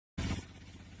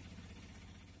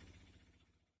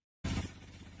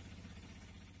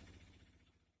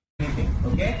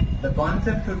Okay, the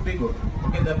concept should be good.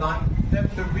 Okay, the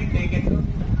concept should be taken to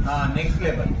next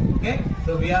level. Okay,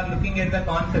 so we are looking at the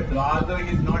concept. Although it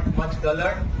is not much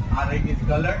colored or it is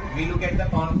colored, we look at the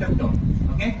concept of.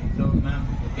 Okay, so ma'am,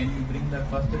 can you bring the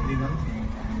first 3 ones?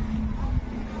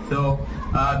 So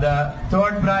the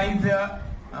third prize.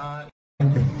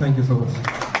 Thank you so much.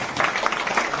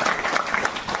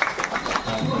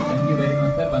 Thank you very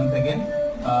much, sir. Once again,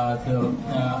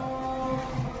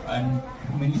 and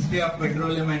Ministry of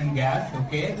Petroleum and Gas.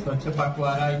 Okay,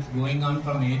 𝗟𝗶𝗃𝗁 is going on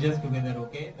from ages together.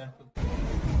 Okay,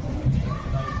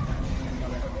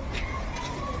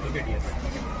 look at here.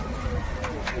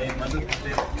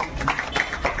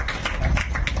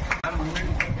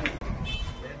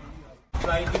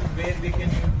 Price is where we can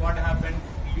use what happened.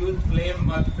 Use flame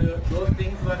works. Those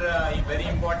things were very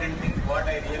important things. What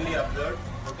I really observed.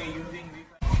 Okay, using this.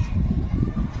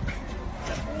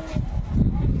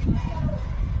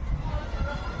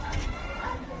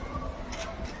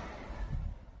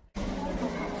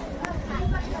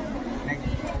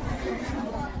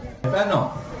 No.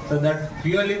 So that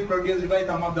fuel is produced by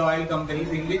some of the oil companies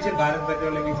in which Bharat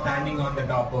Petroleum is standing on the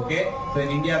top. Okay. So in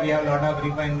India we have a lot of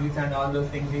refineries and all those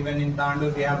things. Even in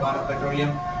Tandur we have Bharat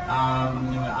Petroleum.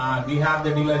 We have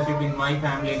the dealership in my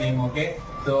family name. Okay.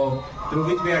 So through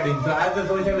which we are doing. So as a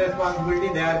social responsibility,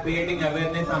 they are creating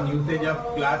awareness on usage of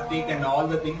plastic and all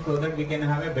the things so that we can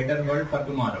have a better world for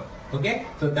tomorrow. Okay,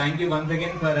 so thank you once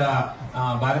again for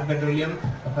Bharat Petroleum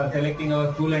for selecting our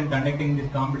school and conducting this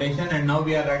competition. And now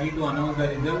we are ready to announce the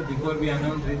results. Before we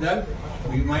announce results,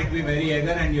 we might be very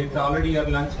eager, and it's already your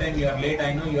lunchtime. You are late.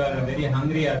 I know you are very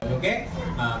hungry. Okay,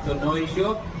 so no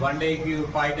issue. One day if you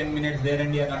 5-10 minutes there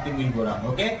and here, nothing will go wrong.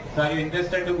 Okay, so are you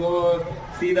interested to go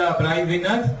see the prize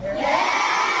winners?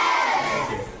 Yes.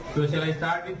 Okay. So shall I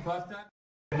start with first?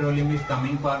 Petroleum is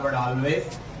coming forward always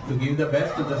to give the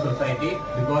best to the society,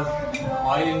 because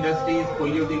oil industry is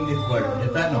polluting this world.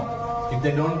 Yes or no? If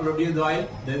they don't produce oil,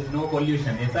 there is no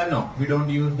pollution. Yes or no? We don't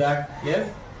use that. Yes?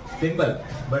 Simple.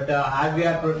 But as we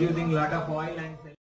are producing lot of oil and